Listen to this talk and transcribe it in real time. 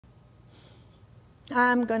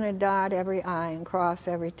I'm going to dot every I and cross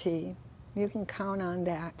every T. You can count on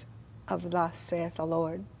that of thus saith the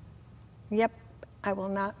Lord. Yep, I will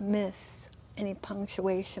not miss any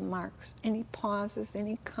punctuation marks, any pauses,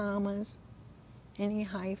 any commas, any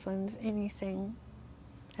hyphens, anything.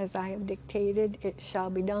 As I have dictated, it shall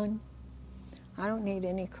be done. I don't need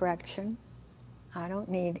any correction. I don't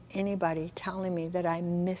need anybody telling me that I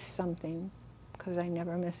missed something, because I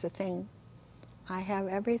never miss a thing. I have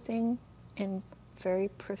everything in very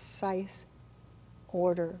precise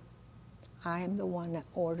order. I am the one that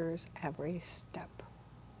orders every step,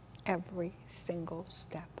 every single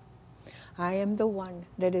step. I am the one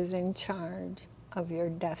that is in charge of your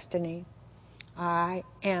destiny. I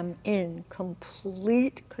am in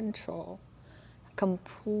complete control,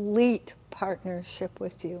 complete partnership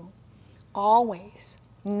with you. Always,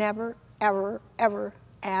 never, ever, ever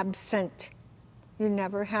absent. You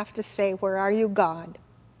never have to say, where are you, God?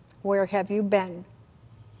 Where have you been?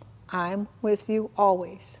 I'm with you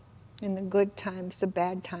always, in the good times, the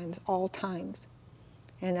bad times, all times.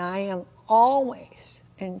 And I am always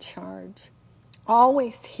in charge,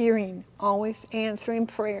 always hearing, always answering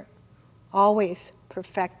prayer, always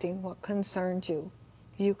perfecting what concerns you.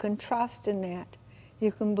 You can trust in that.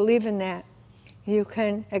 You can believe in that. You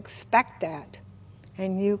can expect that.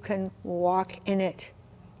 And you can walk in it,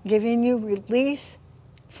 giving you release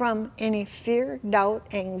from any fear, doubt,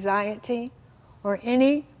 anxiety, or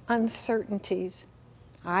any uncertainties.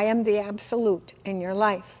 I am the absolute in your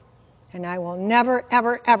life, and I will never,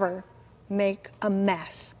 ever, ever make a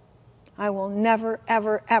mess. I will never,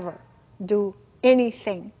 ever, ever do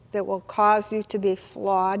anything that will cause you to be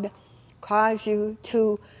flawed, cause you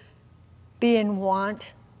to be in want.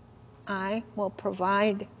 I will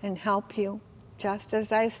provide and help you, just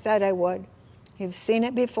as I said I would. You've seen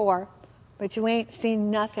it before, but you ain't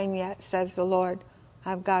seen nothing yet, says the Lord.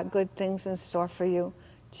 I've got good things in store for you.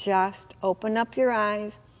 Just open up your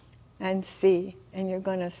eyes and see, and you're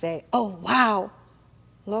going to say, oh, wow,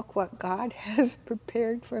 look what God has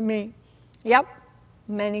prepared for me. Yep,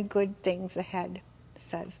 many good things ahead,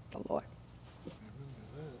 says the Lord.